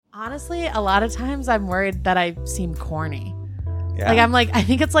Honestly, a lot of times I'm worried that I seem corny. Yeah. I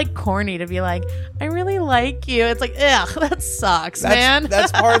think it's like corny to be like, I really like you. It's like, ugh, that sucks, man.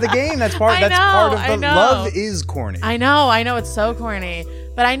 That's part of the game. That's part of the love is corny. I know. It's so corny.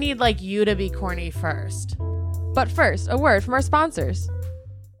 But I need like you to be corny first. But first, a word from our sponsors.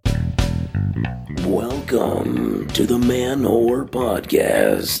 Welcome to the Man Whore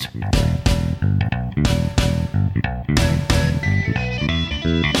Podcast.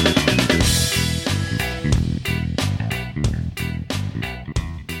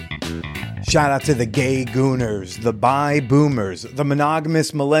 Shout out to the gay gooners, the bi boomers, the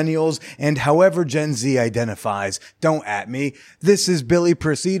monogamous millennials, and however Gen Z identifies. Don't at me. This is Billy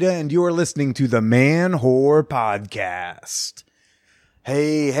Presida, and you are listening to the Man Whore Podcast.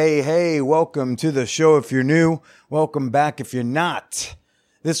 Hey, welcome to the show if you're new. Welcome back if you're not.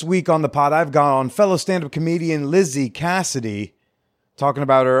 This week on the pod, I've got on fellow stand-up comedian Lizzy Cassidy, talking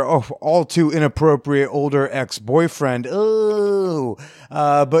about her all too inappropriate older ex-boyfriend.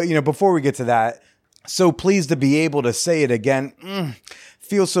 But before we get to that, so pleased to be able to say it again.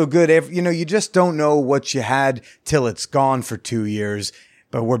 Feels so good. You just don't know what you had till it's gone for 2 years.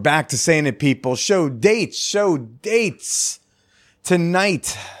 But we're back to saying it, people. Show dates.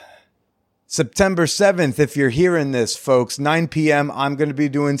 Tonight, September 7th, if you're hearing this, folks, 9 p.m., I'm going to be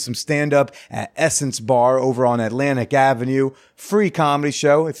doing some stand-up at Essence Bar over on Atlantic Avenue. Free comedy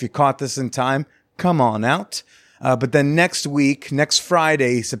show. If you caught this in time, come on out. But then next week, next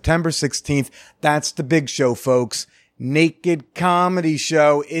Friday, September 16th, that's the big show, folks. Naked Comedy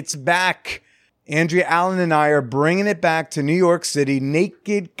Show. It's back. Andrea Allen and I are bringing it back to New York City.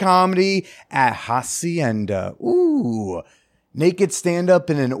 Naked Comedy at Hacienda. Ooh. Naked stand-up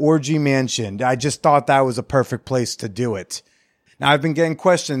in an orgy mansion. I just thought that was a perfect place to do it. Now, I've been getting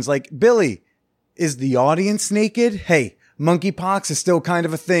questions like, Billy, is the audience naked? Hey, monkeypox is still kind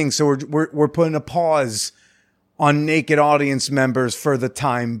of a thing, so we're putting a pause on naked audience members for the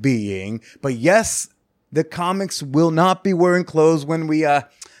time being. But yes, the comics will not be wearing clothes when we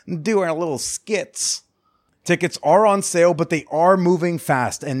do our little skits. Tickets are on sale, but they are moving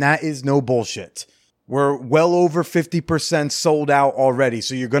fast, and that is no bullshit. We're well over 50% sold out already,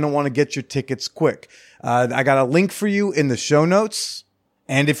 so you're going to want to get your tickets quick. I got a link for you in the show notes.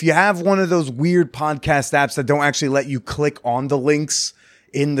 And if you have one of those weird podcast apps that don't actually let you click on the links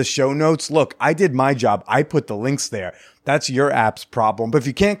in the show notes, look, I did my job. I put the links there. That's your app's problem. But if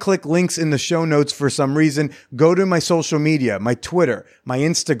you can't click links in the show notes for some reason, go to my social media, my Twitter, my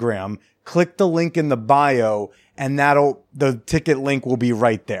Instagram, click the link in the bio, and the ticket link will be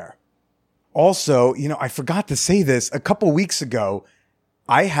right there. Also, I forgot to say this. A couple weeks ago,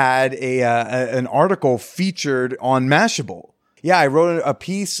 I had an article featured on Mashable. Yeah, I wrote a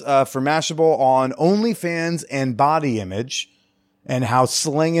piece for Mashable on OnlyFans and body image and how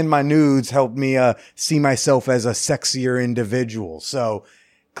slinging my nudes helped me see myself as a sexier individual. So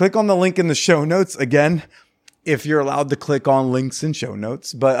click on the link in the show notes. Again, if you're allowed to click on links in show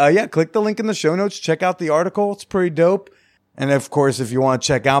notes. But click the link in the show notes. Check out the article. It's pretty dope. And of course, if you want to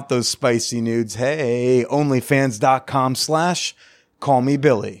check out those spicy nudes, hey,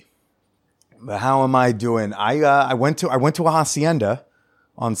 onlyfans.com/callmebilly. But how am I doing? I went to a hacienda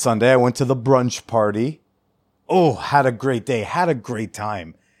on Sunday. I went to the brunch party. Oh, had a great day. Had a great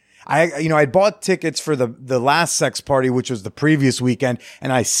time. I bought tickets for the last sex party, which was the previous weekend,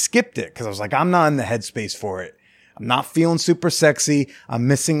 and I skipped it because I was like, I'm not in the headspace for it. I'm not feeling super sexy. I'm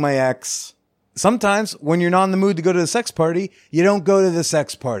missing my ex. Sometimes when you're not in the mood to go to the sex party, you don't go to the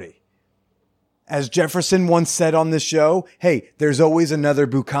sex party. As Jefferson once said on this show, hey, there's always another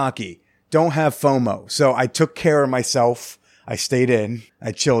bukkake. Don't have FOMO. So I took care of myself. I stayed in.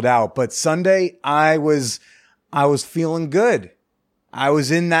 I chilled out. But Sunday, I was feeling good. I was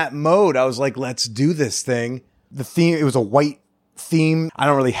in that mode. I was like, let's do this thing. The theme, it was a white theme. I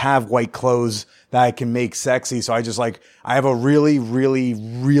don't really have white clothes that I can make sexy. So I have a really, really,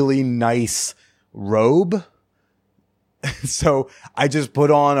 really nice robe. So I just put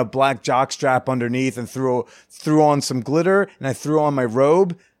on a black jock strap underneath and threw on some glitter, and I threw on my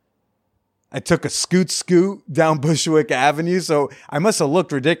robe. I took a scoot down Bushwick Avenue. So I must have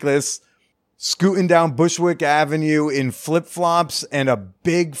looked ridiculous scooting down Bushwick Avenue in flip-flops and a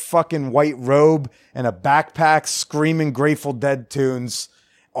big fucking white robe and a backpack screaming Grateful Dead tunes,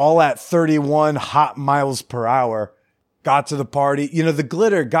 all at 31 hot miles per hour. Got to the party. The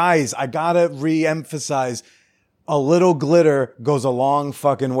glitter, guys, I gotta re-emphasize, a little glitter goes a long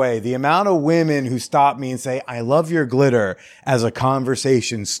fucking way. The amount of women who stop me and say, I love your glitter as a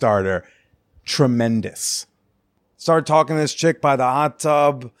conversation starter, tremendous. Started talking to this chick by the hot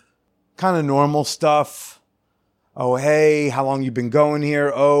tub, kind of normal stuff. Oh, hey, how long you been going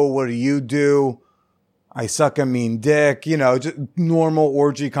here? Oh, what do you do? I suck a mean dick. You know, just normal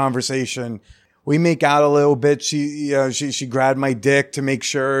orgy conversation. We make out a little bit. She grabbed my dick to make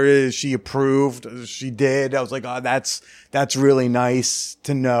sure she approved. She did. I was like, oh, that's really nice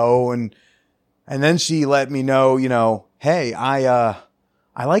to know. And then she let me know, hey, I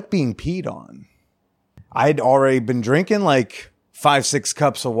like being peed on. I'd already been drinking like 5-6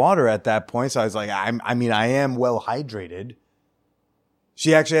 cups of water at that point. So I was like, I am well hydrated.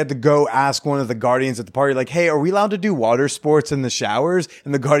 She actually had to go ask one of the guardians at the party, like, hey, are we allowed to do water sports in the showers?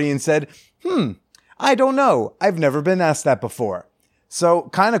 And the guardian said, I don't know. I've never been asked that before. So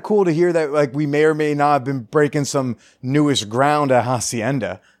kind of cool to hear that, like, we may or may not have been breaking some newish ground at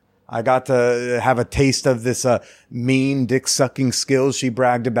Hacienda. I got to have a taste of this mean dick sucking skills she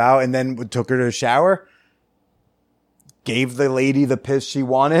bragged about, and then took her to the shower. Gave the lady the piss she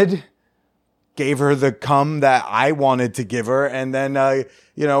wanted. Gave her the cum that I wanted to give her. And then,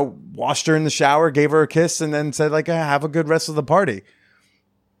 washed her in the shower, gave her a kiss, and then said, like, have a good rest of the party.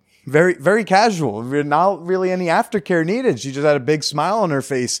 Very, very casual. Not really any aftercare needed. She just had a big smile on her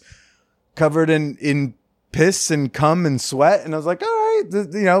face, covered in piss and cum and sweat. And I was like, all right,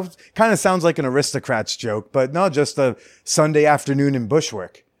 kind of sounds like an Aristocrats joke, but no, just a Sunday afternoon in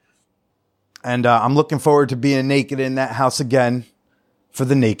Bushwick. And I'm looking forward to being naked in that house again for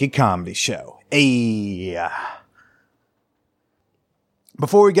the Naked Comedy Show. Hey.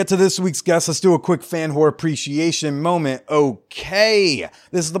 Before we get to this week's guest, let's do a quick fan whore appreciation moment. Okay.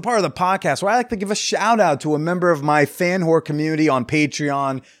 This is the part of the podcast where I like to give a shout out to a member of my fan whore community on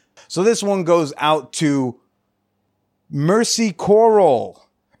Patreon. So this one goes out to Mercy Coral.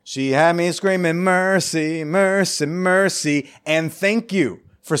 She had me screaming, mercy, mercy, mercy. And thank you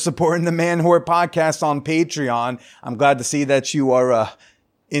for supporting the Man Whore podcast on Patreon. I'm glad to see that you are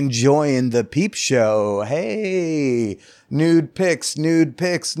enjoying the peep show. Hey, nude pics, nude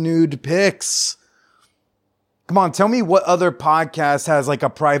pics, nude pics. Come on, tell me what other podcast has like a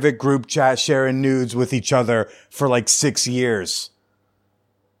private group chat sharing nudes with each other for like 6 years.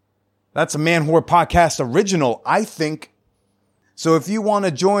 That's a Man Whore podcast original, I think. So if you want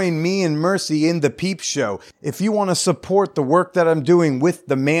to join me and Mercy in the Peep Show, if you want to support the work that I'm doing with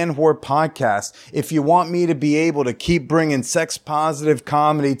the Man Whore podcast, if you want me to be able to keep bringing sex-positive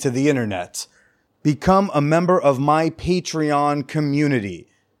comedy to the internet, become a member of my Patreon community.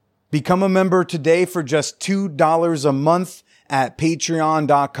 Become a member today for just $2 a month at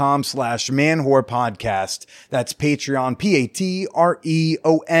patreon.com/manwhorepodcast. That's Patreon,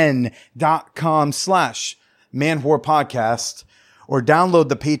 patreon.com/manwhorepodcast. Or download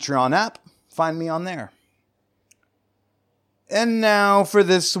the Patreon app. Find me on there. And now for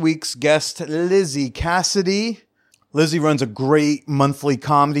this week's guest, Lizzy Cassidy. Lizzy runs a great monthly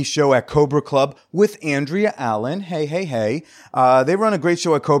comedy show at Cobra Club with Andrea Allen. Hey, hey, hey. They run a great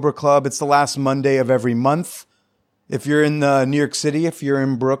show at Cobra Club. It's the last Monday of every month. If you're in New York City, if you're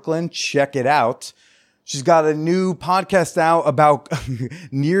in Brooklyn, check it out. She's got a new podcast out about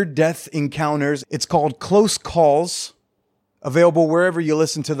near-death encounters. It's called Close Calls. Available wherever you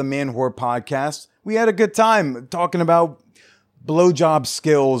listen to the Man Whore podcast. We had a good time talking about blowjob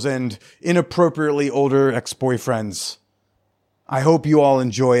skills and inappropriately older ex-boyfriends. I hope you all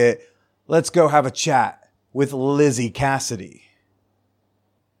enjoy it. Let's go have a chat with Lizzy Cassidy.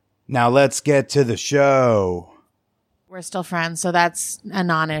 Now let's get to the show. We're still friends, so that's a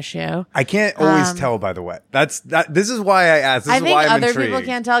non-issue. I can't always tell, by the way. This is why I asked. This I is think why I'm other intrigued. people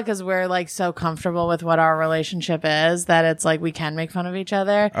can't tell because we're like so comfortable with what our relationship is that it's like we can make fun of each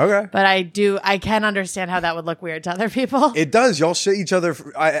other. Okay. But I can understand how that would look weird to other people. It does. Y'all shit each other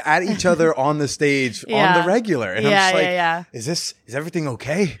at each other on the stage on the regular. And I'm just like, is everything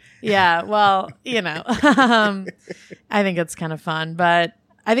okay? Yeah. Well, I think it's kind of fun, but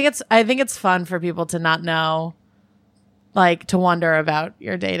I think it's fun for people to not know, like, to wonder about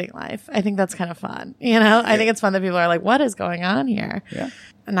your dating life. I think that's kind of fun. I think it's fun that people are like, what is going on here? Yeah.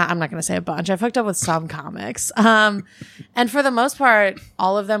 I'm not going to say a bunch. I've hooked up with some comics. And for the most part,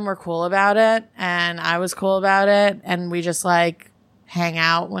 all of them were cool about it. And I was cool about it. And we just like hang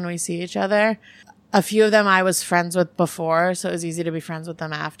out when we see each other. A few of them I was friends with before, so it was easy to be friends with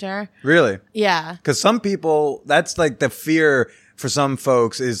them after. Really? Yeah. Because some people, that's like the fear for some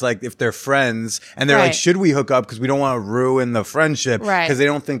folks is like if they're friends and they're like, should we hook up because we don't want to ruin the friendship because they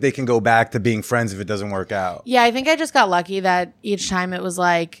don't think they can go back to being friends if it doesn't work out. Yeah, I think I just got lucky that each time it was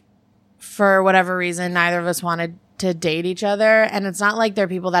like, for whatever reason, neither of us wanted to date each other. And it's not like they're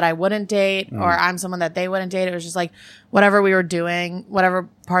people that I wouldn't date or I'm someone that they wouldn't date. It was just like whatever we were doing, whatever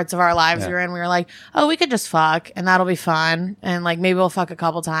parts of our lives we were in, we were like, oh, we could just fuck and that'll be fun. And like maybe we'll fuck a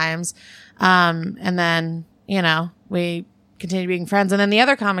couple times. And then you know, we continued being friends. And then the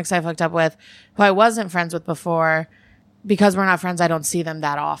other comics I've hooked up with who I wasn't friends with before, because we're not friends, I don't see them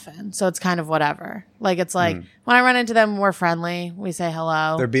that often. So it's kind of whatever. Like, it's like when I run into them, we're friendly. We say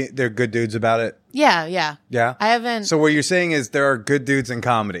hello. They're good dudes about it. Yeah, yeah. Yeah? I haven't. So what you're saying is there are good dudes in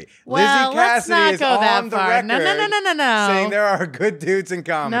comedy. Well, Lizzy let's Cassidy not is go on that the far. record No. saying there are good dudes in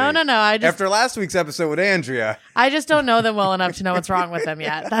comedy. No. After last week's episode with Andrea. I just don't know them well enough to know what's wrong with them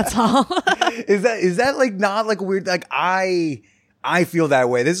yet. That's all. Is that like not like weird? Like I feel that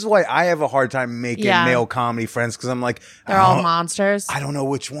way. This is why I have a hard time making male comedy friends, because I'm like, They're all monsters. I don't know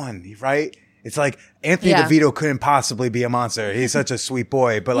which one, right? It's like Anthony DeVito couldn't possibly be a monster. He's such a sweet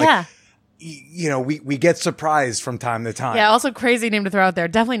boy, but like, you know, we get surprised from time to time. Yeah, also crazy name to throw out there.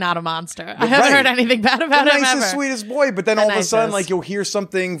 Definitely not a monster. I haven't heard anything bad about him nicest, ever. sweetest boy, but then all of a sudden, like, you'll hear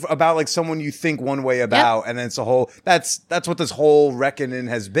something about like someone you think one way about, and then it's a whole. That's what this whole reckoning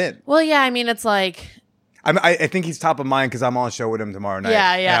has been. Well, yeah, I mean, it's like. I think he's top of mind because I'm on a show with him tomorrow night.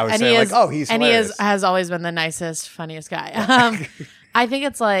 Yeah, yeah. And he is, like, oh, he's hilarious. Has always been the nicest, funniest guy. I think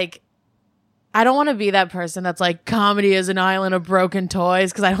it's like, I don't want to be that person that's like, comedy is an island of broken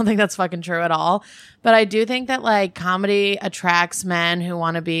toys, because I don't think that's fucking true at all. But I do think that like comedy attracts men who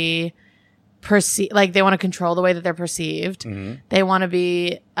want to be like they want to control the way that they're perceived. They want to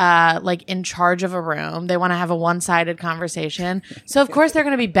be like in charge of a room. They want to have a one-sided conversation. So of course they're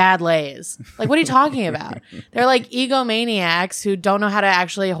going to be bad lays. Like, what are you talking about? They're like egomaniacs who don't know how to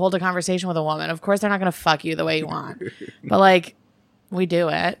actually hold a conversation with a woman. Of course they're not going to fuck you the way you want. But like, we do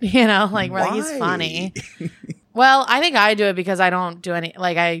it, you know, like we're like, he's funny. Well, I think I do it because I don't do any,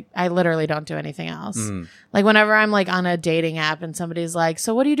 like I literally don't do anything else. Like whenever I'm like on a dating app and somebody's like,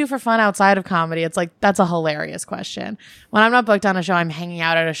 so what do you do for fun outside of comedy? It's like, that's a hilarious question. When I'm not booked on a show, I'm hanging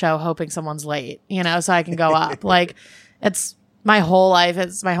out at a show hoping someone's late, you know, so I can go up. Like, it's my whole life.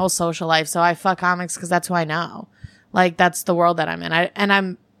 It's my whole social life. So I fuck comics because that's who I know. Like, that's the world that I'm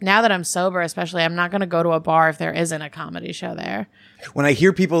in. Now that I'm sober, especially, I'm not going to go to a bar if there isn't a comedy show there. When I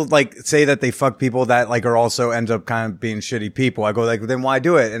hear people like say that they fuck people that like are also end up kind of being shitty people, I go like, then why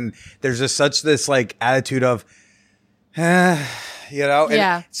do it? And there's just such this like attitude of, you know,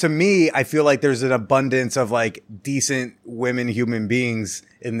 and to me, I feel like there's an abundance of like decent women, human beings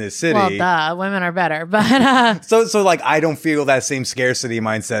in this city. Well, duh, women are better, but so like I don't feel that same scarcity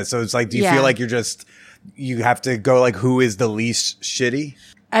mindset. So it's like, do you feel like you have to go like, who is the least shitty?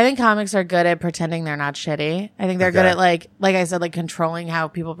 I think comics are good at pretending they're not shitty. I think they're good at like I said, like controlling how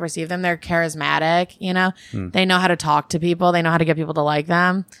people perceive them. They're charismatic, you know? They know how to talk to people. They know how to get people to like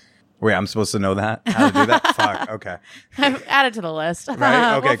them. Wait, I'm supposed to know that? How to do that? Fuck, okay. I've added to the list.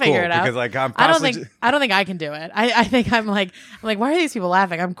 Right? Okay, we'll figure it out. Because like I don't think I can do it. I think I'm like, why are these people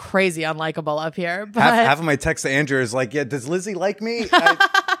laughing? I'm crazy unlikable up here. But half of my text to Andrew is like, yeah, does Lizzy like me?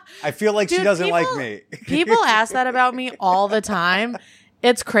 I feel like she doesn't like me. People ask that about me all the time.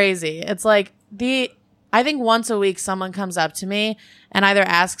 It's crazy. It's like I think once a week someone comes up to me and either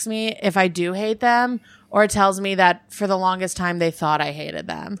asks me if I do hate them or tells me that for the longest time they thought I hated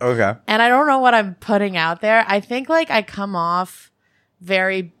them. Okay. And I don't know what I'm putting out there. I think like I come off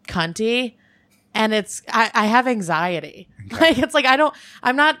very cunty and I have anxiety. Okay. Like it's like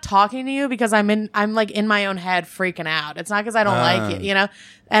I'm not talking to you because I'm like in my own head freaking out. It's not because I don't like you, you know?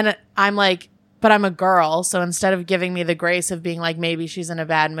 And I'm like, but I'm a girl, so instead of giving me the grace of being like, maybe she's in a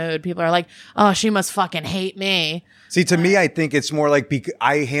bad mood, people are like, oh, she must fucking hate me. See, to me, I think it's more like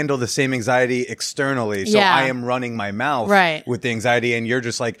I handle the same anxiety externally, so I am running my mouth with the anxiety, and you're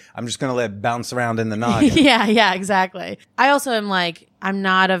just like, I'm just going to let it bounce around in the noggin. Yeah, exactly. I also am like, I'm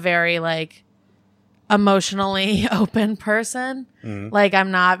not a very like emotionally open person. Like,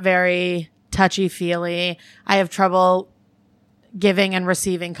 I'm not very touchy-feely. I have trouble giving and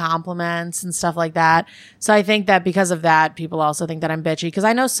receiving compliments and stuff like that. So I think that because of that, people also think that I'm bitchy. Because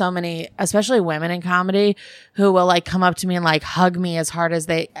I know so many, especially women in comedy, who will like come up to me and like hug me as hard as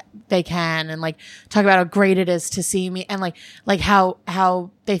they can and like talk about how great it is to see me and like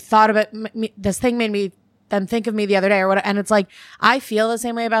how they thought about me. This thing made them think of me the other day or whatever. And it's like, I feel the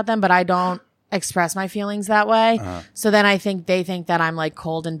same way about them, but I don't express my feelings that way. So then I think they think that I'm like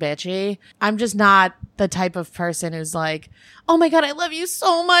cold and bitchy. I'm just not the type of person who's like, oh my God, I love you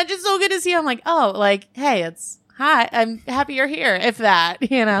so much. It's so good to see you. I'm like, oh, like, hey, hi. I'm happy you're here. If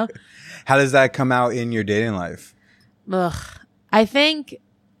that, you know. How does that come out in your dating life? I think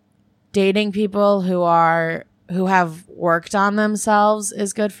dating people who have worked on themselves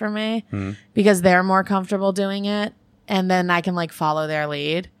is good for me because they're more comfortable doing it. And then I can like follow their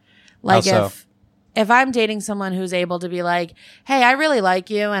lead. Like if I'm dating someone who's able to be like, hey, I really like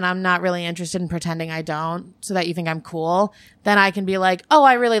you and I'm not really interested in pretending I don't so that you think I'm cool, then I can be like, oh,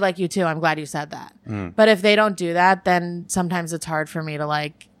 I really like you too. I'm glad you said that. But if they don't do that, then sometimes it's hard for me to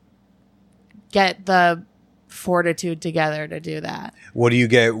like get the fortitude together to do that. What do you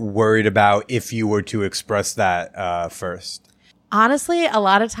get worried about if you were to express that first? Honestly, a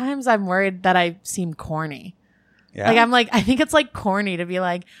lot of times I'm worried that I seem corny. Yeah. Like, I'm like, I think it's like corny to be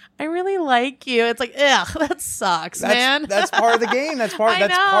like, I really like you. It's like, ugh, that sucks, man. That's part of the game. That's part of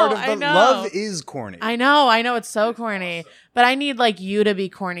the love is corny. I know. It's so corny. But I need like you to be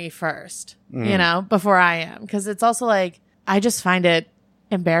corny first, you know, before I am. Because it's also like, I just find it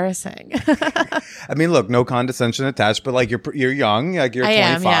embarrassing. I mean, look, no condescension attached, but like you're young, like you're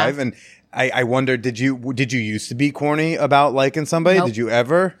 25, and I wonder, did you used to be corny about liking somebody? Nope. Did you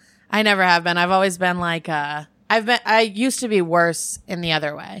ever? I never have been. I've always been like, I used to be worse in the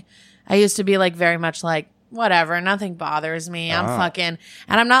other way. I used to be like very much like, whatever, nothing bothers me. I'm fucking,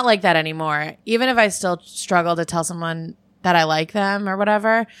 and I'm not like that anymore. Even if I still struggle to tell someone that I like them or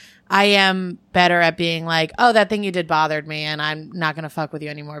whatever, I am better at being like, oh, that thing you did bothered me and I'm not going to fuck with you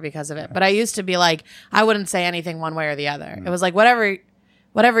anymore because of it. But I used to be like, I wouldn't say anything one way or the other. It was like,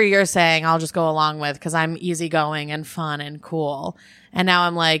 whatever you're saying, I'll just go along with because I'm easygoing and fun and cool. And now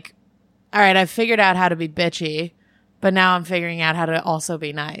I'm like, all right, I've figured out how to be bitchy, but now I'm figuring out how to also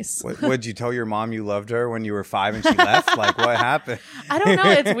be nice. Would you tell your mom you loved her when you were 5 and she left? Like, what happened? I don't know.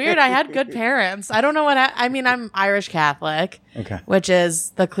 It's weird. I had good parents. I don't know what I mean, I'm Irish Catholic, which is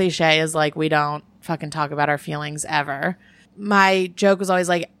the cliche is like, we don't fucking talk about our feelings ever. My joke was always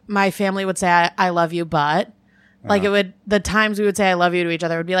like, my family would say, I love you, but like the times we would say I love you to each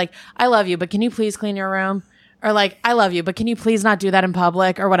other would be like, I love you, but can you please clean your room? Or like, I love you, but can you please not do that in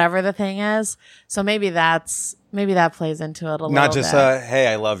public or whatever the thing is? So maybe that plays into it a little bit. Not just hey,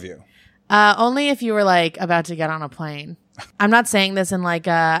 I love you. Only if you were like about to get on a plane. I'm not saying this in like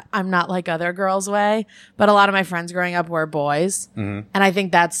I'm not like other girls way, but a lot of my friends growing up were boys. And I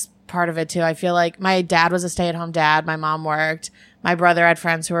think that's part of it too. I feel like my dad was a stay-at-home dad. My mom worked. My brother had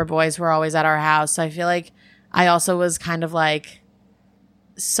friends who were boys who were always at our house. So I feel like I also was kind of like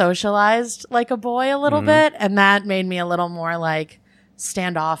socialized like a boy a little bit, and that made me a little more like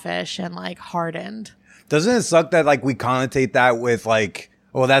standoffish and like hardened. Doesn't it suck that like we connotate that with like,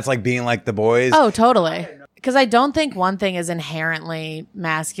 well, that's like being like the boys? Oh, totally. Because I don't think one thing is inherently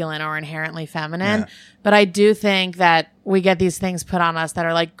masculine or inherently feminine, but I do think that we get these things put on us that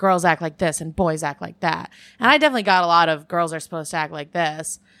are like girls act like this and boys act like that. And I definitely got a lot of girls are supposed to act like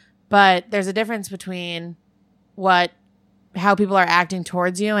this, but there's a difference between how people are acting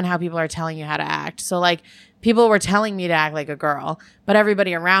towards you and how people are telling you how to act. So like people were telling me to act like a girl, but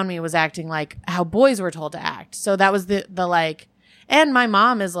everybody around me was acting like how boys were told to act. So that was the like, and my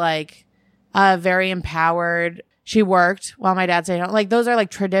mom is like very empowered. She worked while my dad stayed home. Like those are like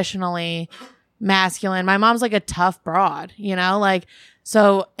traditionally masculine. My mom's like a tough broad, you know, like,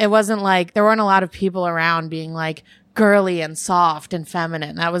 so it wasn't like there weren't a lot of people around being like girly and soft and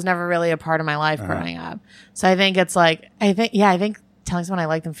feminine. That was never really a part of my life growing up. So I think it's like, I think telling someone I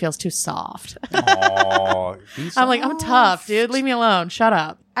like them feels too soft. Oh, I'm like, I'm tough, dude. Leave me alone. Shut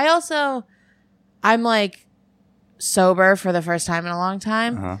up. I'm like sober for the first time in a long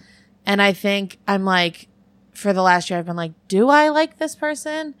time. And I think I'm like, for the last year, I've been like, do I like this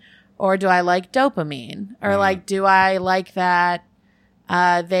person? Or do I like dopamine? Or like, do I like that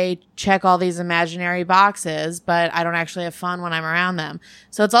they check all these imaginary boxes, but I don't actually have fun when I'm around them.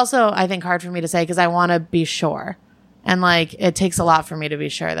 So it's also, I think, hard for me to say because I want to be sure. And like, it takes a lot for me to be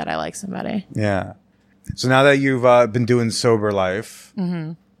sure that I like somebody. Yeah. So now that you've been doing sober life,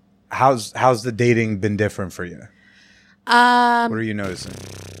 how's the dating been different for you? What are you noticing?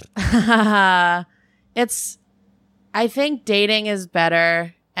 I think dating is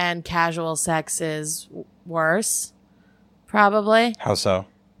better and casual sex is worse. Probably. How so?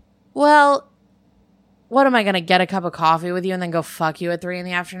 Well, what am I going to get a cup of coffee with you and then go fuck you at 3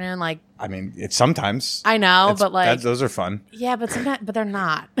 p.m? Like, I mean, it's sometimes. I know, but like those are fun. Yeah, but sometimes, but they're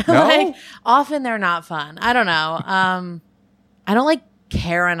not. No? Like, often they're not fun. I don't know. I don't like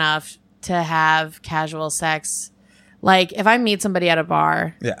care enough to have casual sex. Like if I meet somebody at a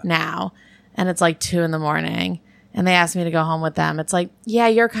bar now and it's like 2 a.m. and they ask me to go home with them, it's like, yeah,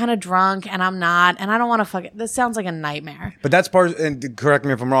 you're kind of drunk and I'm not, and I don't want to fuck it. This sounds like a nightmare. But that's part, and correct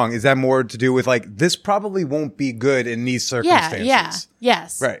me if I'm wrong, is that more to do with like, this probably won't be good in these circumstances?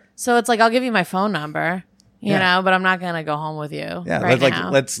 Yes. Right. So it's like, I'll give you my phone number, you know, but I'm not going to go home with you now.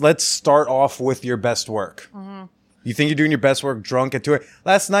 Let's start off with your best work. You think you're doing your best work drunk at 2 a.m.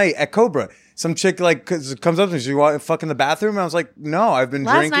 Last night at Cobra, some chick like comes up to me, she want to fuck in the bathroom, and I was like, no, I've been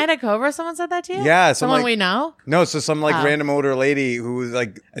Last drinking. night at Cobra, someone said that to you? Yeah, someone we know? No, so some like random older lady who was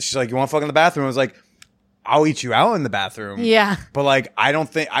like, she's like, you want to fuck in the bathroom? I was like, I'll eat you out in the bathroom. Yeah. But like, I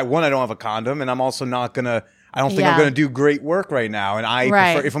don't have a condom, and I'm also not gonna. I don't think I'm going to do great work right now. And I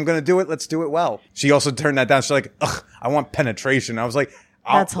prefer, if I'm going to do it, let's do it well. She also turned that down. She's like, ugh, I want penetration. I was like,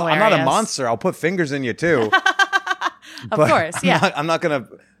 That's I'm not a monster. I'll put fingers in you too. Of course, yeah. I'm not going to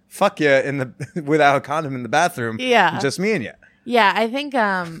fuck you without a condom in the bathroom. Yeah. Just me and you. Yeah, I think,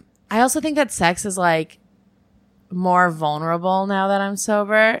 I also think that sex is like more vulnerable now that I'm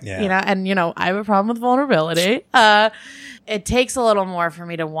sober. Yeah. You know, and I have a problem with vulnerability. It takes a little more for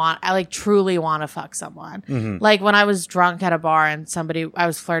me to I like truly want to fuck someone. Mm-hmm. Like when I was drunk at a bar and I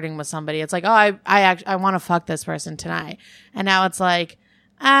was flirting with somebody, it's like, oh, I want to fuck this person tonight. And now it's like,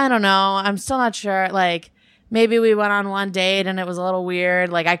 I don't know. I'm still not sure. Like maybe we went on one date and it was a little weird.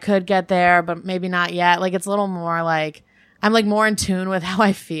 Like I could get there, but maybe not yet. Like it's a little more like, I'm like more in tune with how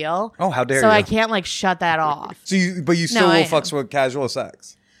I feel. Oh, how dare you. So I can't like shut that off. So you still will fuck with casual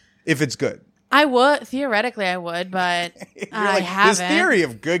sex if it's good. I would. Theoretically, I would, but I haven't. This theory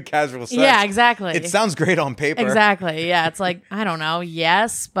of good casual sex. Yeah, exactly. It sounds great on paper. Exactly. Yeah. It's like, I don't know.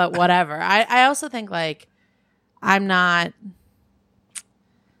 Yes, but whatever. I also think like I'm not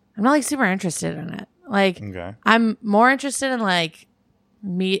like super interested in it. Like I'm more interested in like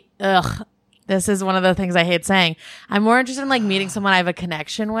this is one of the things I hate saying. I'm more interested in like meeting someone I have a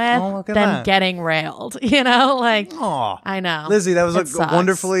connection with than getting railed. You know, like I know, Lizzy, that was a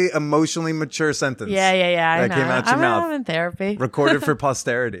wonderfully emotionally mature sentence. Yeah. That came out your mouth. I'm in therapy. Recorded for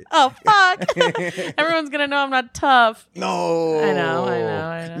posterity. Oh fuck! Everyone's gonna know I'm not tough. No, I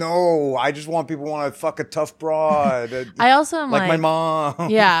know. No, I just want people want to fuck a tough broad. I also am like my mom.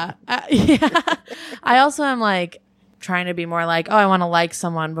 Yeah, yeah. I also am like trying to be more like, oh, I want to like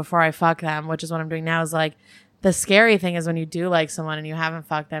someone before I fuck them, which is what I'm doing now. Is like the scary thing is when you do like someone and you haven't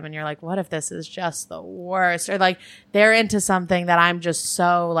fucked them and you're like, what if this is just the worst? Or like they're into something that I'm just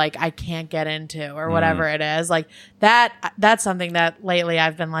so like I can't get into or whatever it is. Like that's something that lately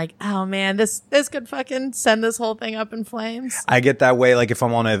I've been like, oh man, this could fucking send this whole thing up in flames. I get that way like if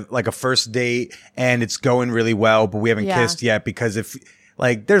I'm on a first date and it's going really well, but we haven't kissed yet, because if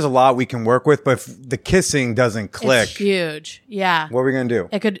like, there's a lot we can work with, but if the kissing doesn't click, it's huge. Yeah. What are we gonna do?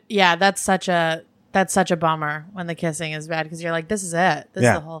 It could. Yeah, that's such a bummer when the kissing is bad, because you're like, this is it. This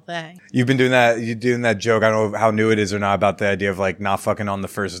is the whole thing. You've been doing that. You're doing that joke. I don't know how new it is or not about the idea of like not fucking on the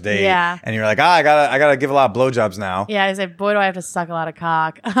first date. Yeah. And you're like, I gotta give a lot of blowjobs now. Yeah. I say, boy, do I have to suck a lot of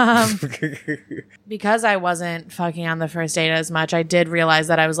cock. Because I wasn't fucking on the first date as much, I did realize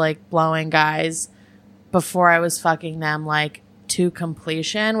that I was like blowing guys before I was fucking them, like to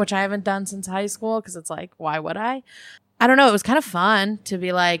completion, which I haven't done since high school, because it's like, why would I don't know, it was kind of fun to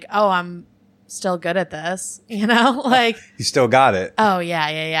be like, oh, I'm still good at this, you know, like you still got it. Oh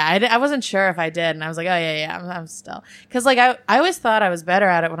yeah. I wasn't sure if I did, and I was like, oh yeah, I'm still, because like I always thought I was better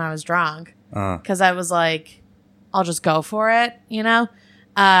at it when I was drunk, because I was like, I'll just go for it, you know.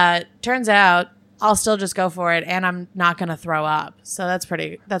 Turns out I'll still just go for it, and I'm not going to throw up. So that's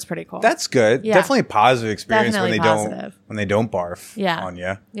pretty cool. That's good. Yeah. Definitely a positive experience Definitely when they don't barf on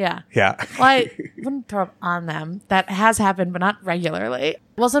you. Yeah. Yeah. Well, I wouldn't throw up on them. That has happened, but not regularly.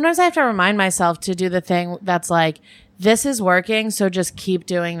 Well, sometimes I have to remind myself to do the thing that's like, this is working, so just keep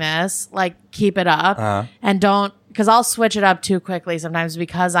doing this. Like, keep it up. And don't, because I'll switch it up too quickly sometimes,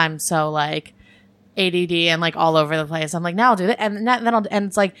 because I'm so like ADD and like all over the place. I'm like, now I'll do that, and and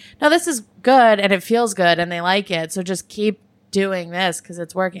it's like, no, this is good and it feels good and they like it, so just keep doing this because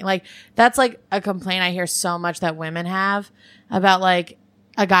it's working. Like that's like a complaint I hear so much that women have about, like,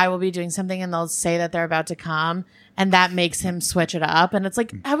 a guy will be doing something and they'll say that they're about to come, and that makes him switch it up. And it's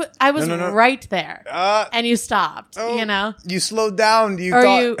like, I was right there, and you stopped, you know? You slowed down.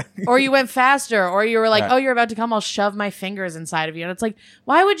 Or you went faster, or you were like, oh, you're about to come, I'll shove my fingers inside of you. And it's like,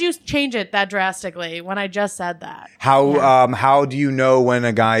 why would you change it that drastically when I just said that? How do you know when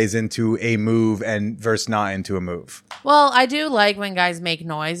a guy is into a move and versus not into a move? Well, I do like when guys make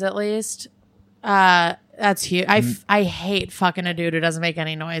noise, at least. That's huge. I hate fucking a dude who doesn't make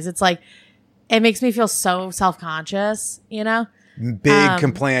any noise. It's like, it makes me feel so self-conscious, you know? Big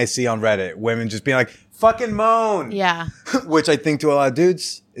complaint I see on Reddit. Women just being like, fucking moan. Yeah. Which I think to a lot of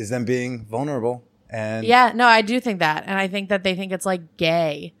dudes is them being vulnerable. And yeah, no, I do think that. And I think that they think it's like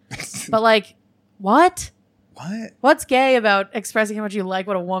gay. But like, what? What? What's gay about expressing how much you like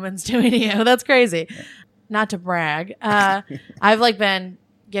what a woman's doing to you? That's crazy. Not to brag. I've like been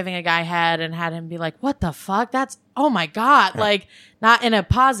giving a guy head and had him be like, what the fuck? That's, oh my God. Like, not in a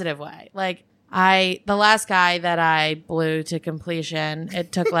positive way. Like, the last guy that I blew to completion,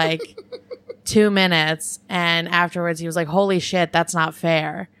 it took like 2 minutes. And afterwards he was like, holy shit, that's not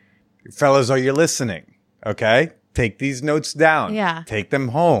fair. Fellas, are you listening? Okay. Take these notes down. Yeah. Take them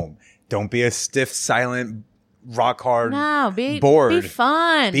home. Don't be a stiff, silent, rock hard Be bored.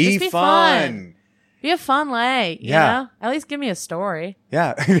 fun. Be Just fun. Be a fun lay. You know? At least give me a story.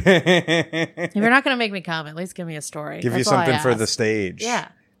 Yeah. If you're not going to make me come, at least give me a story. Give That's you all I something for ask. the stage. Yeah.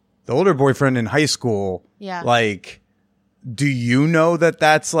 The older boyfriend in high school, Yeah. like, do you know that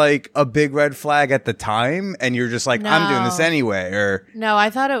that's like a big red flag at the time? And you're just like, I'm doing this No. anyway. Or No, I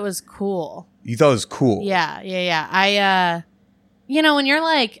thought it was cool. you thought it was cool. Yeah. I, when you're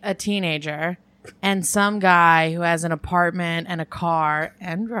like a teenager and some guy who has an apartment and a car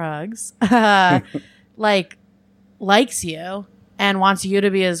and drugs, like, likes you and wants you to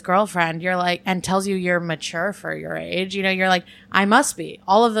be his girlfriend, you're like, and tells you you're mature for your age, you're like, I must be.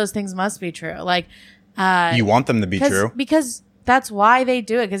 All of those things must be true. Like, You want them to be true. Because that's why they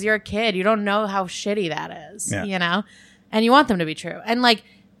do it. Because you're a kid. You don't know how shitty that is, and you want them to be true. And like,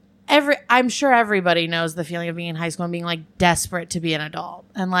 I'm sure everybody knows the feeling of being in high school and being like desperate to be an adult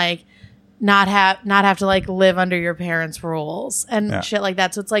and like not have to like live under your parents' rules and shit like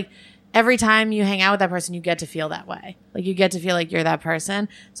that. So it's like every time you hang out with that person, you get to feel that way. Like you get to feel like you're that person.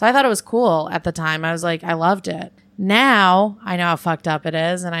 So I thought it was cool at the time. I was like, I loved it. Now I know how fucked up it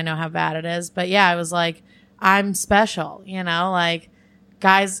is and I know how bad it is. But yeah, I was like, I'm special, like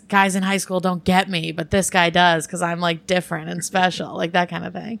guys in high school don't get me, but this guy does because I'm like different and special, like that kind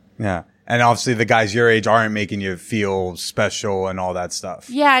of thing. Yeah. And obviously the guys your age aren't making you feel special and all that stuff.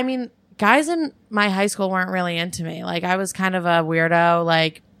 Yeah. I mean, guys in my high school weren't really into me. Like I was kind of a weirdo,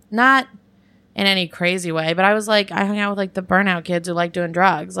 like not in any crazy way, but I was like, I hung out with like the burnout kids who like doing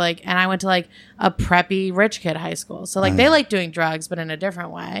drugs. Like, and I went to like a preppy rich kid high school. So like they like doing drugs, but in a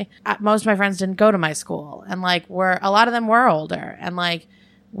different way. Most of my friends didn't go to my school and like a lot of them were older and like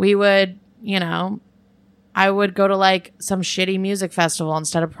we would, I would go to like some shitty music festival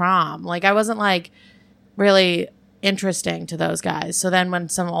instead of prom. Like I wasn't like really interesting to those guys. So then when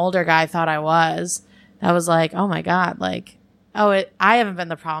some older guy thought I was, that was like, oh my God, like, I haven't been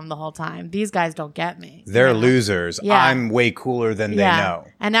the problem the whole time. These guys don't get me. They're losers. Yeah. I'm way cooler than they know.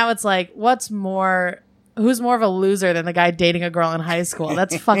 And now it's like, who's more of a loser than the guy dating a girl in high school?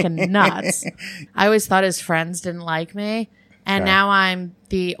 That's fucking nuts. I always thought his friends didn't like me. And now I'm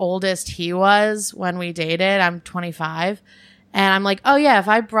the oldest he was when we dated. I'm 25. And I'm like, oh yeah, if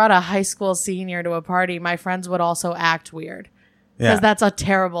I brought a high school senior to a party, my friends would also act weird. Because that's a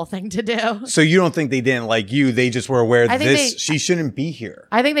terrible thing to do. So you don't think they didn't like you? They just were aware she shouldn't be here.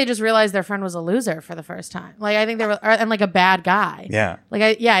 I think they just realized their friend was a loser for the first time. Like I think they were, and like a bad guy. Yeah. Like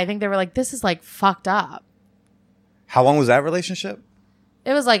I think they were like, this is like fucked up. How long was that relationship?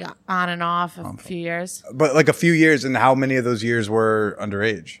 It was like on and off a few years. But like a few years, and how many of those years were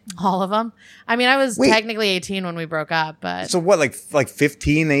underage? All of them. I mean, I was technically 18 when we broke up, but so what, like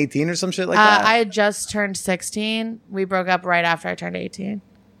 15, 18 or some shit like that? I had just turned 16. We broke up right after I turned 18.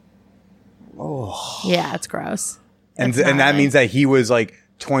 Oh, yeah, it's gross. And that means that he was like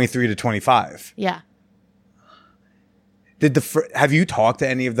 23 to 25. Yeah. Have you talked to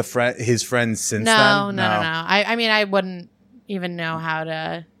any of his friends since then? No. I mean, I wouldn't even know how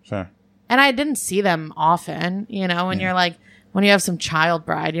to. Sure. And I didn't see them often, when you're like, when you have some child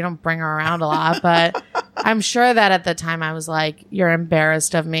bride, you don't bring her around a lot. But I'm sure that at the time I was like, you're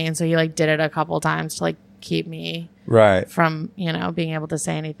embarrassed of me. And so he like did it a couple times to like keep me from, being able to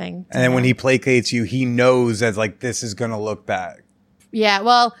say anything. And then when he placates you, he knows that like, this is going to look bad. Yeah.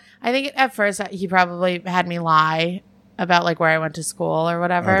 Well, I think at first he probably had me lie about like where I went to school or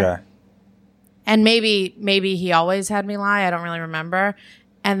whatever. Okay. And maybe he always had me lie. I don't really remember.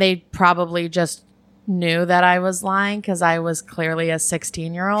 And they probably just knew that I was lying because I was clearly a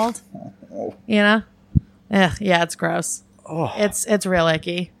 16-year-old. Yeah, it's gross. Oh. It's real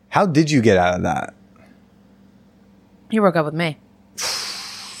icky. How did you get out of that? He broke up with me.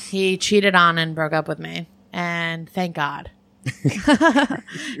 He cheated on and broke up with me. And thank God.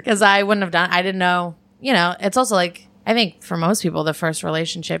 Because I wouldn't have I didn't know. It's also like, I think for most people, the first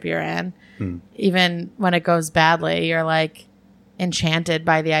relationship you're in, even when it goes badly, you're like enchanted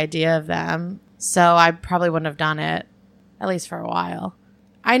by the idea of them. So I probably wouldn't have done it, at least for a while.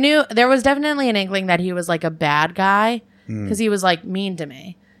 I knew there was definitely an inkling that he was like a bad guy because he was like mean to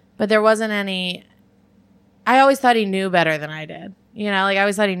me. But there wasn't any, I always thought he knew better than I did. Like I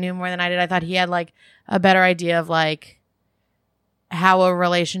always thought he knew more than I did. I thought he had like a better idea of like how a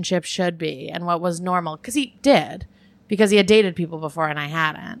relationship should be and what was normal. Because he did. Because he had dated people before and I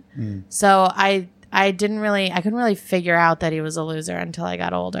hadn't. So I couldn't really figure out that he was a loser until I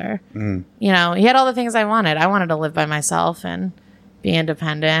got older. He had all the things I wanted. I wanted to live by myself and be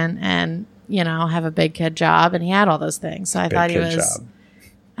independent and, have a big kid job, and he had all those things. So I thought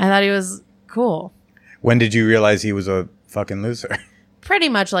he was cool. When did you realize he was a fucking loser? Pretty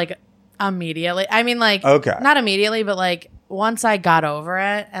much like immediately. I mean, like, okay, not immediately, but like once I got over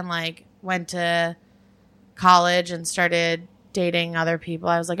it and like went to college and started dating other people,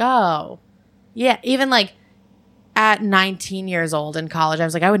 I was like, oh, yeah. Even like at 19 years old in college, I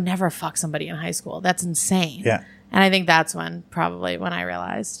was like, I would never fuck somebody in high school. That's insane. Yeah. And I think that's when I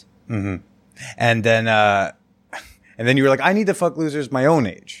realized. Mm-hmm. And then you were like, I need to fuck losers my own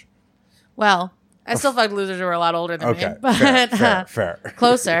age. Well, I still fucked losers who were a lot older than me, but fair.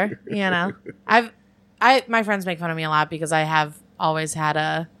 Closer, my friends make fun of me a lot because I've always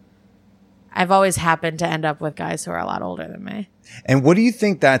happened to end up with guys who are a lot older than me. And what do you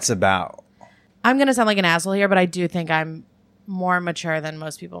think that's about? I'm going to sound like an asshole here, but I do think I'm more mature than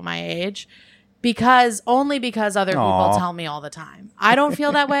most people my age because other people tell me all the time. I don't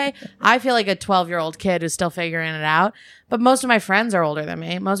feel that way. I feel like a 12-year-old kid who's still figuring it out. But most of my friends are older than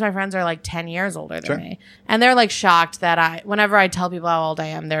me. Most of my friends are like 10 years older than me. And they're like shocked that whenever I tell people how old I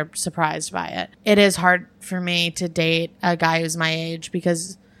am, they're surprised by it. It is hard for me to date a guy who's my age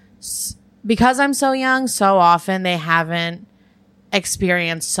because I'm so young, so often they haven't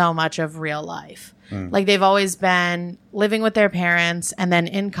experienced so much of real life. Like they've always been living with their parents and then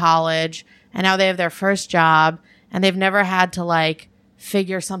in college, and now they have their first job, and they've never had to like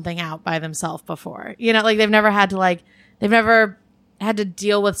figure something out by themselves before. Like they've never had to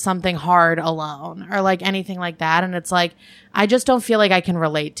deal with something hard alone or like anything like that. And it's like, I just don't feel like I can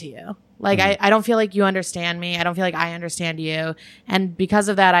relate to you. Like, I don't feel like you understand me. I don't feel like I understand you. And because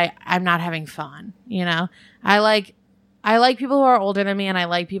of that, I'm not having fun. I like people who are older than me, and I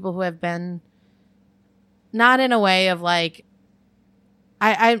like people who have been not in a way of like,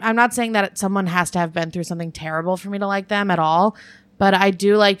 I'm not saying that someone has to have been through something terrible for me to like them at all. But I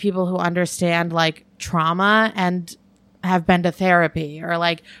do like people who understand like trauma and have been to therapy or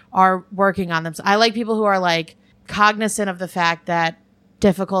like are working on themselves. I like people who are like cognizant of the fact that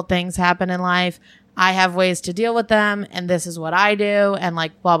difficult things happen in life. I have ways to deal with them, and this is what I do, and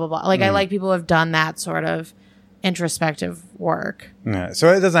like blah blah blah. Like I like people who have done that sort of introspective work. Yeah.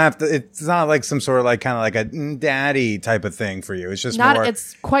 So it doesn't have to. It's not like some sort of like kind of like a daddy type of thing for you. It's just more.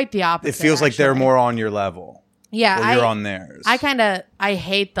 It's quite the opposite. It feels like they're more on your level. Yeah, or you're on theirs. I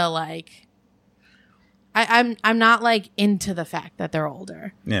hate the like. I'm not like into the fact that they're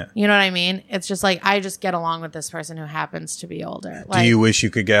older. Yeah. You know what I mean? It's just like, I just get along with this person who happens to be older. Like, do you wish you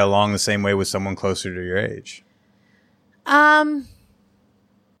could get along the same way with someone closer to your age? I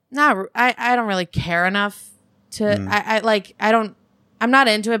don't really care enough to, I'm not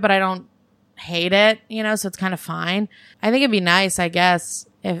into it, but I don't hate it, so it's kind of fine. I think it'd be nice, I guess,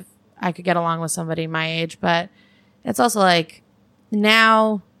 if I could get along with somebody my age, but it's also like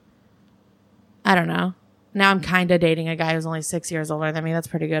now, I don't know. Now I'm kind of dating a guy who's only 6 years older than me. That's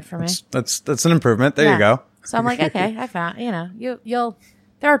pretty good for me. That's an improvement. There you go. So I'm like, okay, I found, there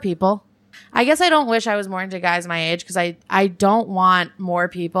are people. I guess I don't wish I was more into guys my age because I don't want more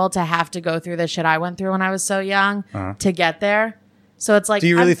people to have to go through the shit I went through when I was so young to get there. So it's like, do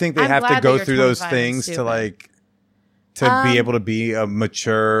you really think they have to go through those things to be able to be a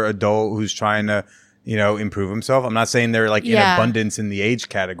mature adult who's trying to, improve himself? I'm not saying they're like in abundance in the age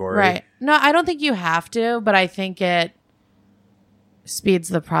category. Right. No, I don't think you have to, but I think it speeds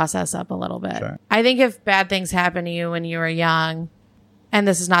the process up a little bit. Sure. I think if bad things happen to you when you were young, and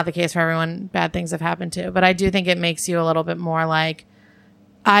this is not the case for everyone, bad things have happened to, but I do think it makes you a little bit more like,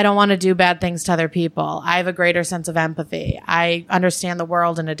 I don't want to do bad things to other people. I have a greater sense of empathy. I understand the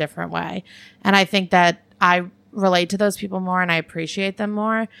world in a different way. And I think that I relate to those people more and I appreciate them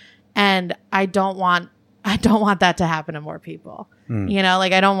more. And I don't want that to happen to more people.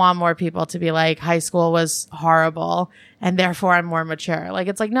 Like I don't want more people to be like, high school was horrible and therefore I'm more mature. Like,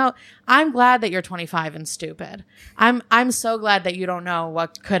 it's like, no, I'm glad that you're 25 and stupid. I'm so glad that you don't know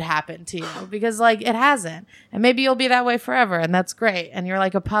what could happen to you because like it hasn't. And maybe you'll be that way forever and that's great. And you're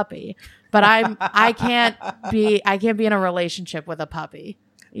like a puppy, but I can't be in a relationship with a puppy.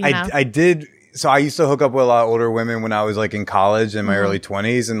 I did. So I used to hook up with a lot of older women when I was like in college in my early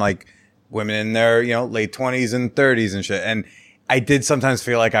 20s and like women in their, late 20s and 30s and shit. And I did sometimes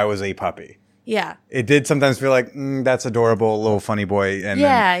feel like I was a puppy. Yeah. It did sometimes feel like, that's adorable, little funny boy. And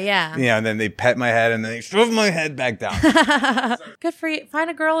then, and then they pet my head and then they shove my head back down. Good for you. Find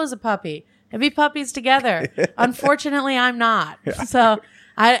a girl who's a puppy and be puppies together. Unfortunately, I'm not. Yeah. So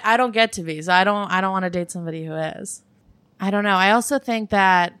I don't get to be. So I don't want to date somebody who is. I don't know. I also think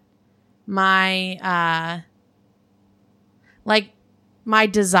that my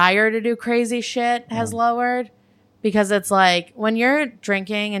desire to do crazy shit has lowered because it's like when you're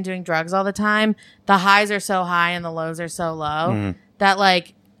drinking and doing drugs all the time, the highs are so high and the lows are so low that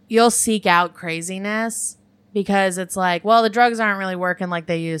like you'll seek out craziness because it's like, well, the drugs aren't really working like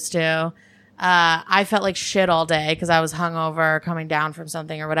they used to. I felt like shit all day because I was hungover or coming down from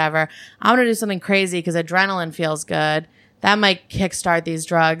something or whatever. I'm going to do something crazy because adrenaline feels good. That might kickstart these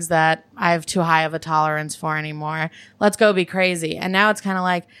drugs that I have too high of a tolerance for anymore. Let's go be crazy. And now it's kind of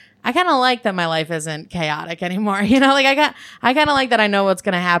like, I kind of like that my life isn't chaotic anymore. You know, like I kind of like that I know what's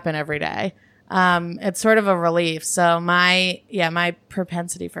going to happen every day. It's sort of a relief. So my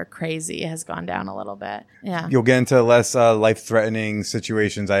propensity for crazy has gone down a little bit. Yeah. You'll get into less life-threatening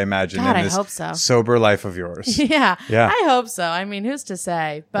situations, I imagine, God, in I this hope so. sober life of yours. Yeah. Yeah. I hope so. I mean, who's to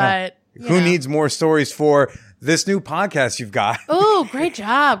say? But Who needs more stories for this new podcast you've got? Ooh, great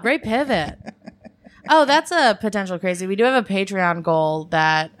job. Great pivot. Oh, that's a potential crazy. We do have a Patreon goal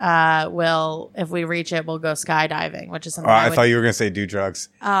that will, if we reach it, we'll go skydiving, which is something I thought you were going to say do drugs.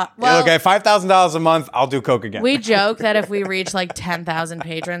 well, okay, $5,000 a month, I'll do coke again. we joke that if we reach like 10,000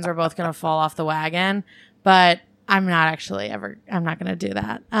 patrons, we're both going to fall off the wagon. But I'm not going to do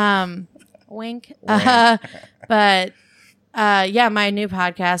that. Wink. But my new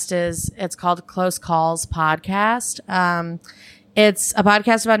podcast it's called Close Calls Podcast. It's a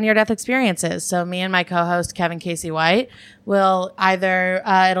podcast about near-death experiences. So me and my co-host, Kevin Casey White, will either,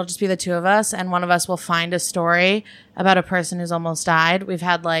 it'll just be the two of us, and one of us will find a story about a person who's almost died. We've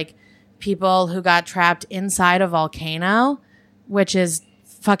had like people who got trapped inside a volcano, which is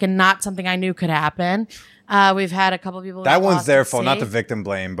fucking not something I knew could happen. We've had a couple people. That one's their fault, not the victim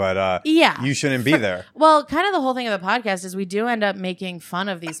blame, but you shouldn't be there. Well, kind of the whole thing of the podcast is we do end up making fun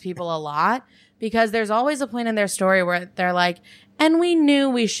of these people a lot because there's always a point in their story where they're like, and we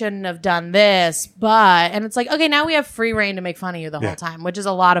knew we shouldn't have done this, but, and it's like, okay, now we have free reign to make fun of you the whole time, which is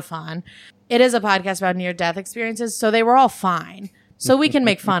a lot of fun. It is a podcast about near-death experiences, so they were all fine. So we can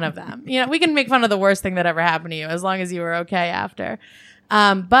make fun of them. You know, we can make fun of the worst thing that ever happened to you as long as you were okay after.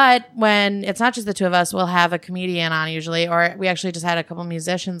 But when it's not just the two of us, we'll have a comedian on usually, or we actually just had a couple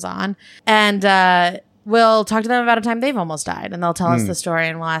musicians on, and we'll talk to them about a time they've almost died, and they'll tell us the story,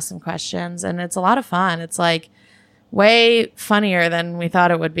 and we'll ask them questions, and it's a lot of fun. It's like way funnier than we thought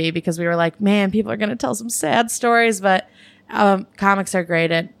it would be because we were like, man, people are going to tell some sad stories, but comics are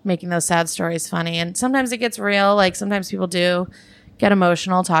great at making those sad stories funny, and sometimes it gets real. Like sometimes people do get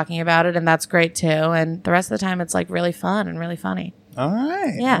emotional talking about it, and that's great too. And the rest of the time, it's like really fun and really funny. All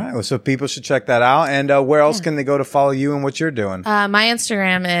right. Yeah. All right. Well, so people should check that out. And where else can they go to follow you and what you're doing? My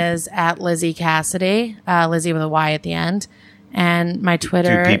Instagram is at Lizzy Cassidy, Lizzy with a Y at the end. And my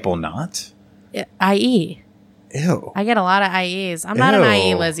Twitter. Do people not? IE. Ew. I get a lot of IEs. I'm not an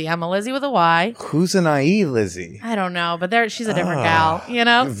IE Lizzy. I'm a Lizzy with a Y. Who's an IE Lizzy? I don't know, but she's a different gal, you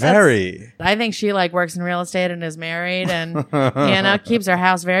know? Very. I think she like works in real estate and is married and, you know, keeps her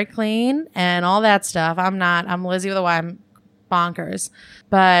house very clean and all that stuff. I'm Lizzy with a Y. I'm bonkers.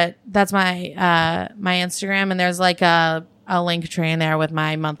 But that's my Instagram, and there's like a link tree in there with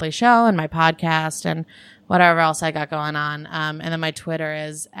my monthly show and my podcast and whatever else I got going on. And then my Twitter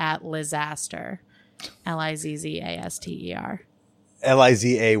is at Lizzaster. Lizzaster.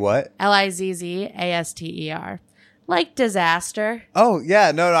 Liza what? Lizzaster. Like disaster. Oh,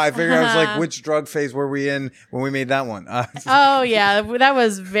 yeah. No, I figured I was like, which drug phase were we in when we made that one? Oh, yeah. That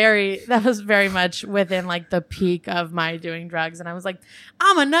was very much within like the peak of my doing drugs. And I was like,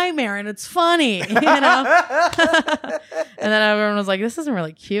 I'm a nightmare and it's funny, you know? And then everyone was like, this isn't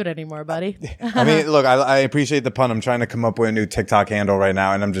really cute anymore, buddy. I mean, look, I appreciate the pun. I'm trying to come up with a new TikTok handle right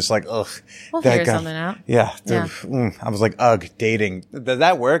now. And I'm just like, ugh. We'll figure something out. Yeah. I was like, ugh, dating.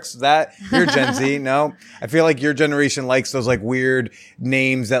 That works? You're Gen Z? No? I feel like your generation likes those like weird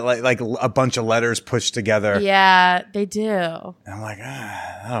names that like a bunch of letters pushed together. Yeah, they do. And I'm like,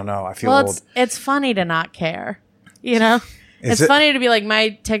 I don't know. I feel old. It's funny to not care, you know? It's funny to be like, my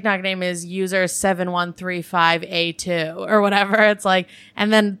TikTok name is user 7135A2 or whatever. It's like,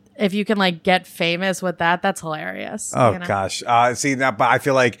 and then if you can like get famous with that, that's hilarious. Oh, you know? Gosh. See, now, but I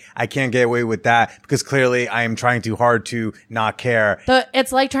feel like I can't get away with that because clearly I am trying too hard to not care.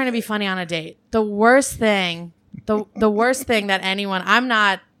 It's like trying to be funny on a date. The worst thing that anyone,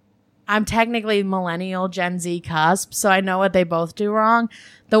 I'm technically millennial Gen Z cusp, so I know what they both do wrong.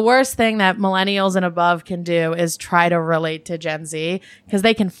 The worst thing that millennials and above can do is try to relate to Gen Z because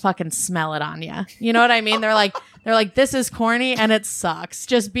they can fucking smell it on you. You know what I mean? They're like, this is corny and it sucks.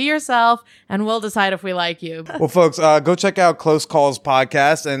 Just be yourself and we'll decide if we like you. Well, folks, go check out Close Calls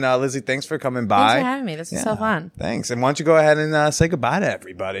Podcast. And Lizzy, thanks for coming by. Thanks for having me. This was so fun. Thanks. And why don't you go ahead and say goodbye to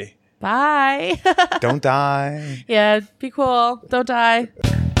everybody? Bye. Don't die. Yeah, be cool. Don't die.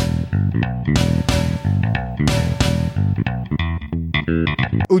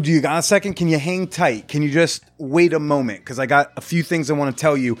 Oh, do you got a second? Can you hang tight? Can you just wait a moment? Because I got a few things I want to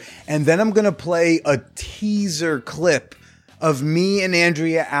tell you. And then I'm going to play a teaser clip of me and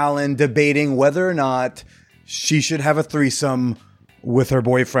Andrea Allen debating whether or not she should have a threesome with her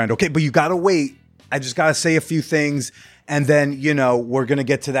boyfriend. Okay, but you got to wait. I just got to say a few things. And then, we're going to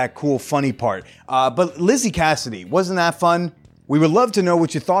get to that cool, funny part. But Lizzy Cassidy, wasn't that fun? We would love to know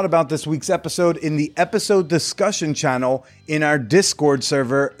what you thought about this week's episode in the episode discussion channel in our Discord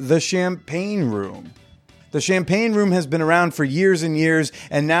server, The Champagne Room. The Champagne Room has been around for years and years,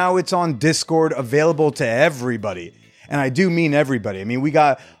 and now it's on Discord, available to everybody. And I do mean everybody. I mean, we've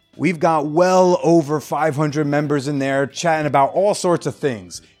got well over 500 members in there chatting about all sorts of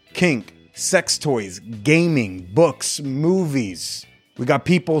things. Kink, sex toys, gaming, books, movies. We got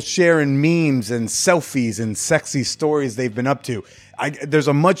people sharing memes and selfies and sexy stories they've been up to. There's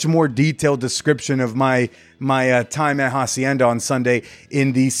a much more detailed description of my time at Hacienda on Sunday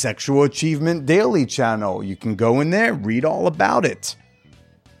in the Sexual Achievement Daily channel. You can go in there, read all about it.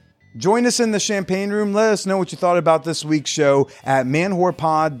 Join us in the Champagne Room. Let us know what you thought about this week's show at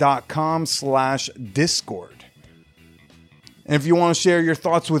manwhorepod.com/Discord. And if you want to share your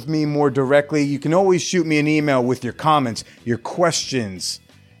thoughts with me more directly, you can always shoot me an email with your comments, your questions,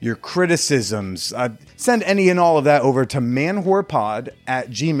 your criticisms. Send any and all of that over to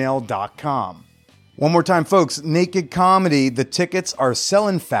manwhorepod@gmail.com. One more time, folks, Naked Comedy, the tickets are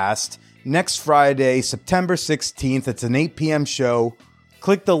selling fast. Next Friday, September 16th, it's an 8 p.m. show.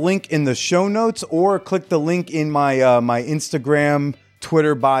 Click the link in the show notes or click the link in my Instagram,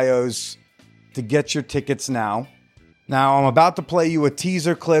 Twitter bios to get your tickets now. Now, I'm about to play you a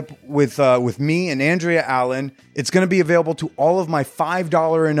teaser clip with me and Andrea Allen. It's going to be available to all of my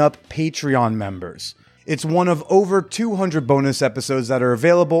 $5 and up Patreon members. It's one of over 200 bonus episodes that are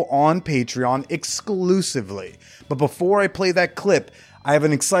available on Patreon exclusively. But before I play that clip, I have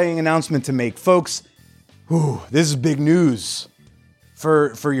an exciting announcement to make. Folks, this is big news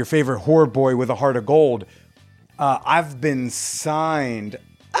for your favorite horror boy with a heart of gold. I've been signed.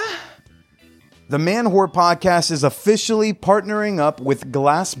 The Man Whore Podcast is officially partnering up with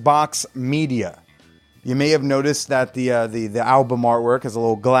Glassbox Media. You may have noticed that the album artwork has a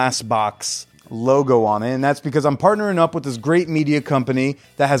little Glassbox logo on it, and that's because I'm partnering up with this great media company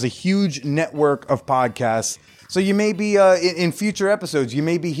that has a huge network of podcasts. So you may be, in future episodes, you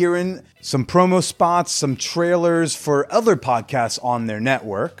may be hearing some promo spots, some trailers for other podcasts on their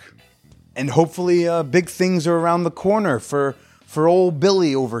network. And hopefully big things are around the corner for old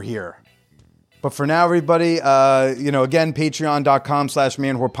Billy over here. But for now, everybody, again,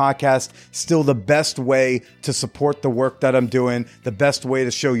 patreon.com/manwhorepodcast, still the best way to support the work that I'm doing, the best way to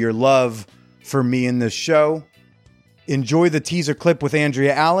show your love for me in this show. Enjoy the teaser clip with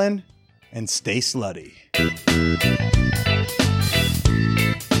Andrea Allen, and stay slutty.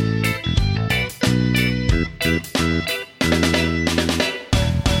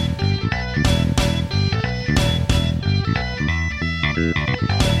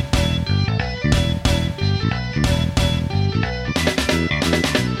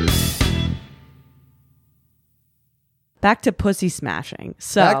 Back to pussy smashing.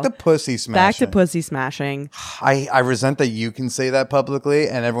 Back to pussy smashing. I resent that you can say that publicly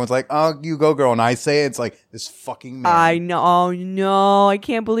and everyone's like, oh, you go, girl. And I say it, it's like, this fucking man. I know. Oh, no. I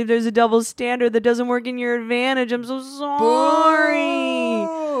can't believe there's a double standard that doesn't work in your advantage. I'm so sorry.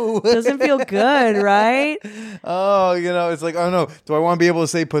 Doesn't feel good, right? Oh, it's like, oh no. Do I want to be able to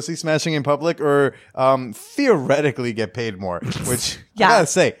say pussy smashing in public or theoretically get paid more? Which I gotta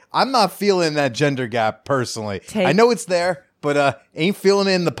say, I'm not feeling that gender gap personally. I know it's there, but ain't feeling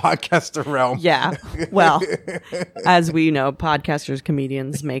it in the podcaster realm. Yeah. Well, as we know, podcasters,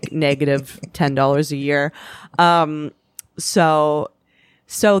 comedians make negative $10 a year. So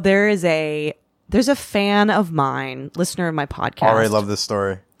there's a fan of mine, listener of my podcast. Already love this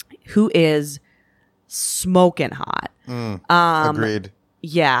story. Who is smoking hot. Agreed.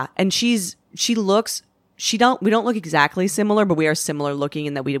 Yeah. And we don't look exactly similar, but we are similar looking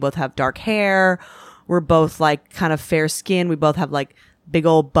in that we both have dark hair. We're both like kind of fair skin. We both have like big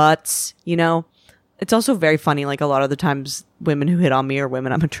old butts, It's also very funny. Like a lot of the times women who hit on me or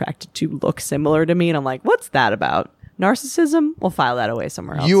women I'm attracted to look similar to me. And I'm like, what's that about? Narcissism? We'll file that away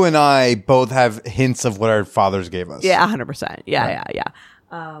somewhere else. You and I both have hints of what our fathers gave us. Yeah, 100%. Yeah.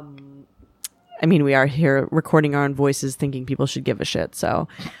 I mean, we are here recording our own voices thinking people should give a shit. So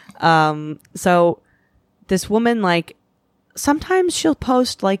this woman, like, sometimes she'll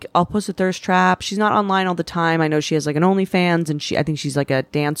post, like, I'll post a thirst trap. She's not online all the time. I know she has, like, an OnlyFans, and I think she's, like, a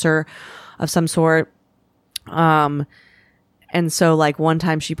dancer of some sort. And And so like one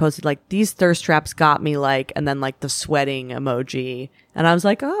time she posted like, these thirst traps got me, like, and then like the sweating emoji. And I was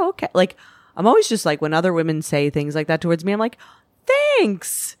like, oh, okay. Like, I'm always just like, when other women say things like that towards me, I'm like,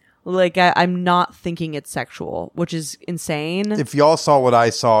 thanks. Like, I'm not thinking it's sexual, which is insane. If y'all saw what I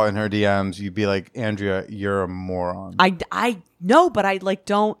saw in her DMs, you'd be like, Andrea, you're a moron. I know, but I like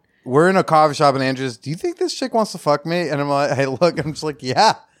don't. We're in a coffee shop and Andrea's, do you think this chick wants to fuck me? And I'm like, hey, look, I'm just like,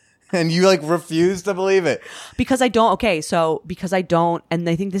 yeah. And you like refuse to believe it. Because I don't. Okay, so because I don't, and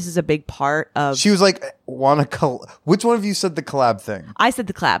I think this is a big part of. She was like, which one of you said the collab thing? I said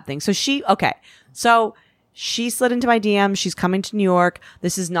the collab thing. So she slid into my DM. She's coming to New York.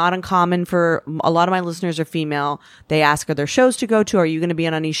 This is not uncommon for a lot of my listeners are female. They ask, are there shows to go to? Are you going to be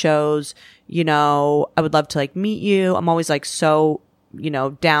on any shows? You know, I would love to like meet you. I'm always like so, you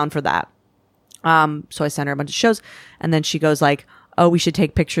know, down for that. So I sent her a bunch of shows, and then she goes like, oh, we should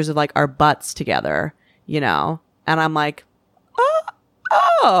take pictures of like our butts together, you know? And I'm like,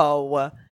 oh.